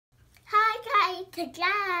to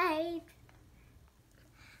drive.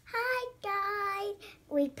 Hi guys,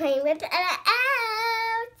 we playing with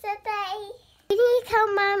Elle today. We need to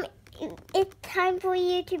tell Mom it's time for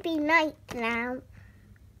you to be night now.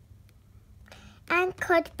 And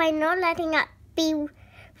cause by not letting us be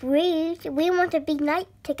rude, we want to be night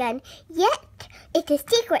again. Yet, it's a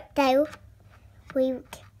secret though.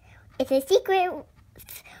 It's a secret.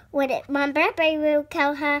 When Mom Burberry will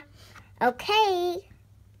tell her, okay.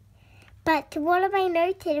 But what if I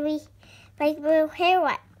noticed we will hear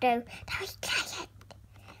what though? Now we quiet.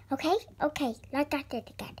 Okay, like I did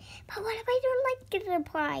again. But what if I don't like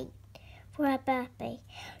the bride for her birthday?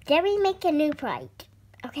 Then we make a new bride,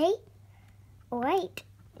 okay? Alright.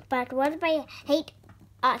 But what if I hate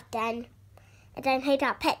us then? And then hate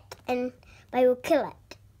our pet and I will kill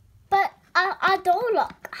it. But our door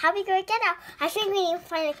lock. How are we going to get out? I think we need to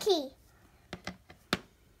find a key.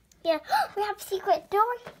 Yeah, we have a secret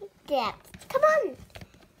door. Yeah, come on.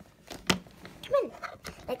 Come on,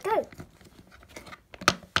 let's go.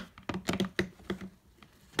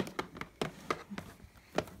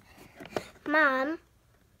 Mom,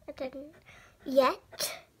 I didn't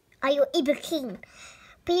yet. Are you able to?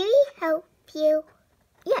 Will we help you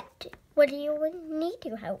yet? What do you need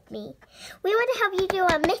to help me? We want to help you do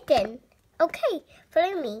a mission. Okay,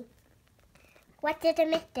 follow me. What is a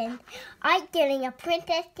mission? I'm doing a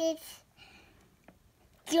princess's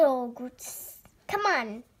yogurts. Come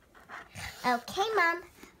on. Okay, Mom.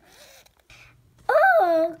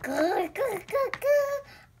 Oh, good.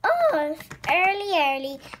 Oh,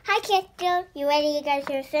 early. Hi, Crystal. You ready to go to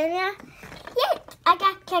the cinema? Yes, I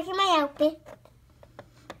got checking my outfit.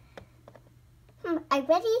 I'm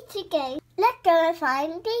ready to go. Let's go and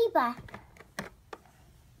find Diva.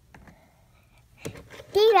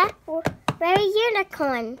 Diva, where is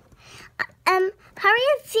Unicorn? Hurry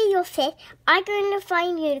and see your fit. I'm going to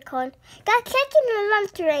find Unicorn. Got check in the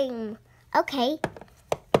lunchroom. Okay.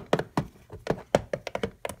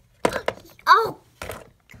 Oh!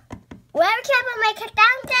 We're troublemaker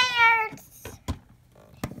downstairs.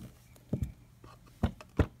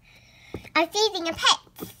 I'm feeding a pet.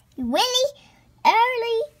 Willie,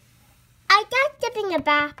 early. I got giving a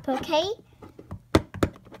bath, okay?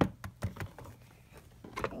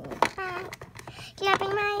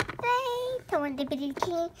 Clapping my face, toward the bitty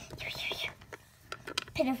king.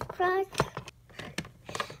 Pit of cross.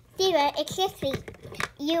 Diva, excuse me.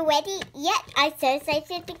 You ready? Yet I so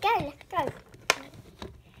excited to go. Let's go.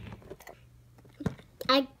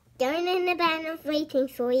 I'm going in the van of waiting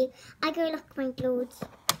for you. I go lock my clothes.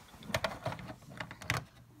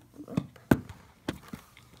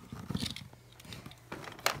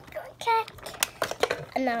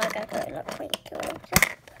 And now I gotta go look my clothes.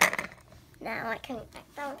 Now I can get back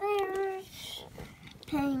downstairs.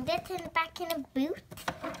 Putting this back in the boot.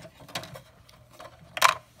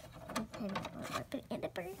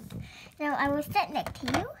 Now I will sit next to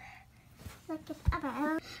you.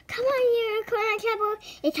 Come on, Unicorn and Trouble.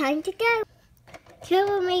 It's time to go.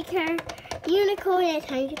 Troublemaker, Unicorn, it's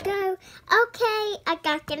time to go. Okay, I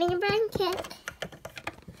got getting a blanket.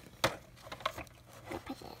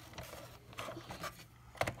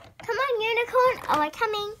 Come on, Unicorn. Oh, I'm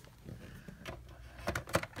coming.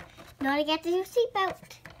 Now to get to your seatbelt.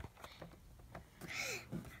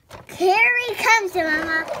 Here he comes,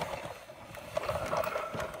 Mama.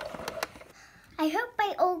 I hope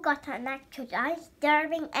I all got on that because I'm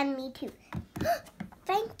starving and me too.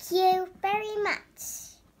 Thank you very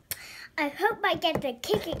much. I hope I get the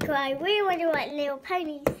ticket because I really want to watch Little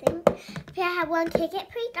Pony sing. If I have one ticket,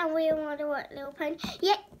 please, I really want to watch Little Pony.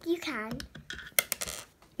 Yep, you can.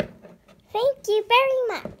 Thank you very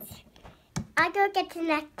much. I go get the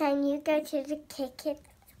next and you go to the tickets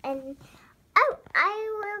and I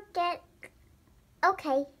will get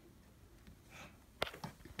okay.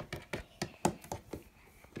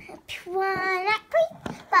 One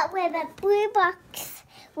but with a blue box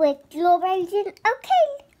with strawberries in. Okay,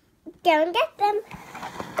 go and get them.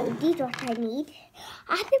 Oh, these are what I need.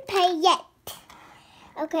 I haven't paid yet.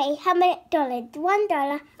 Okay, how many dollars?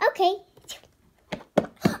 $1. Okay.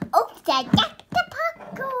 Oh, I got the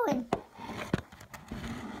popcorn.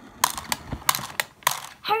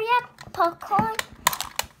 Hurry up, popcorn.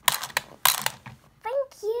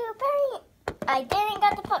 Thank you very. I didn't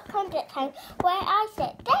get the popcorn that time. Where I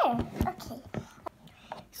sit there. Okay.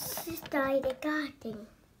 Started gardening.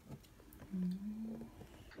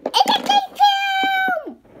 It's a cake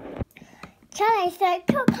film! Charlie said,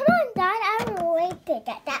 come on, Dad. I'm waiting to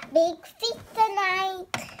get that big feast tonight.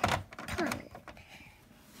 Come on.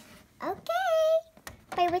 Okay.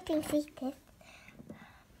 By waiting feast.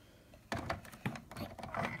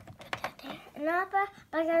 Another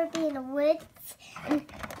I'm going to be in the woods and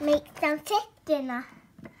make some fish dinner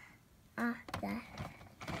after.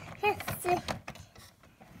 Let's see.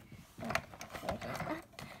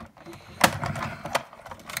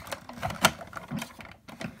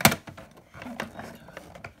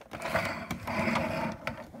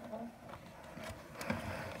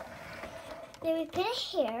 Then we put it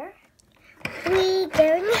here. We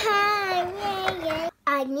going home, yay, yay.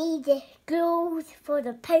 I need the gloves for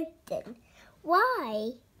the potion.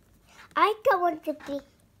 Why? I don't want to be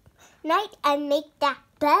night and make that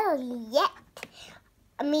bell yet.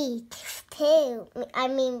 Me too. I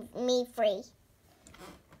mean, me free.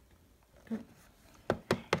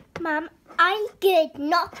 Mom, I'm good,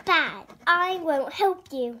 not bad. I won't help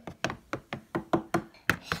you.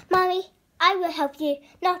 Mommy, I will help you,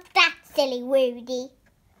 not that silly Rudy.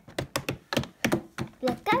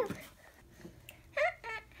 Let's go.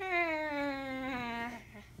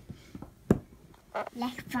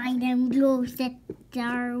 Let's find them gloves that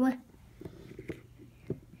are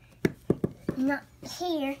not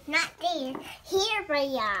here, not there. Here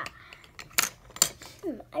they are.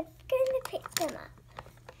 I'm going to pick them up.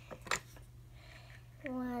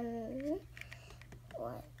 One.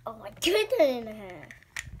 Oh, I put it in her.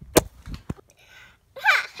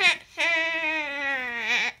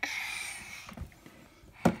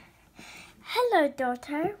 Hello,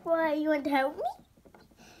 daughter. Why, you want to help me?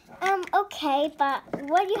 Okay, but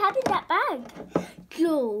what do you have in that bag?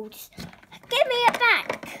 Clothes. Give me it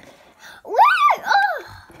back. Whoa! Oh!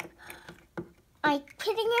 I'm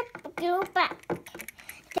putting it back.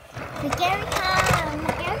 We're going home.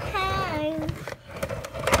 We're going home.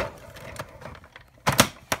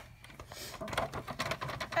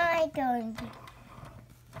 I'm going to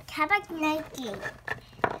have a Nike.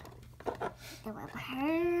 The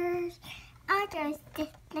rubbers. I go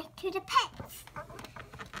sit next to the pets.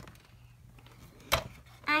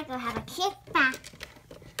 I go have a kick back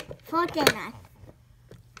for dinner.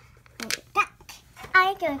 Maybe duck.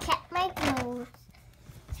 I go check my clothes.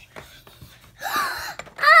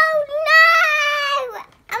 Oh no!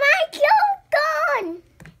 My clothes gone!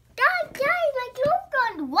 Guys, my clothes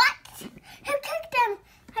gone. What? Who took them?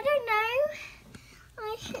 I don't know. I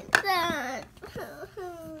hit that.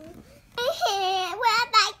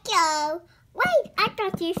 Where'd I go? Wait, I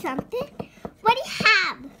got you something. What do you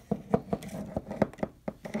have?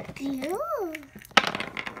 Glue.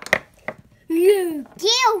 You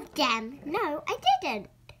killed them. No, I didn't.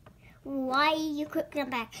 Why you cook them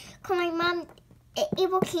back? Cause my mom,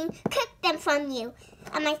 Evil King, cooked them from you.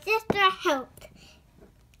 And my sister helped.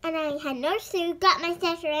 And I had no food, got my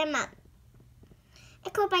sister and mom.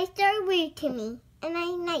 Because they so rude to me. And I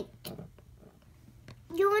like.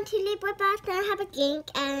 You want to live with us and have a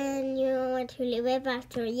drink, and you want to live with us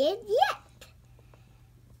for years yet?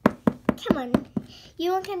 Come on,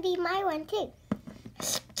 you can be my one too.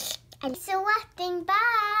 And so watching,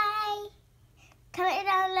 bye. Comment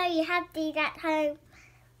down below you have these at home.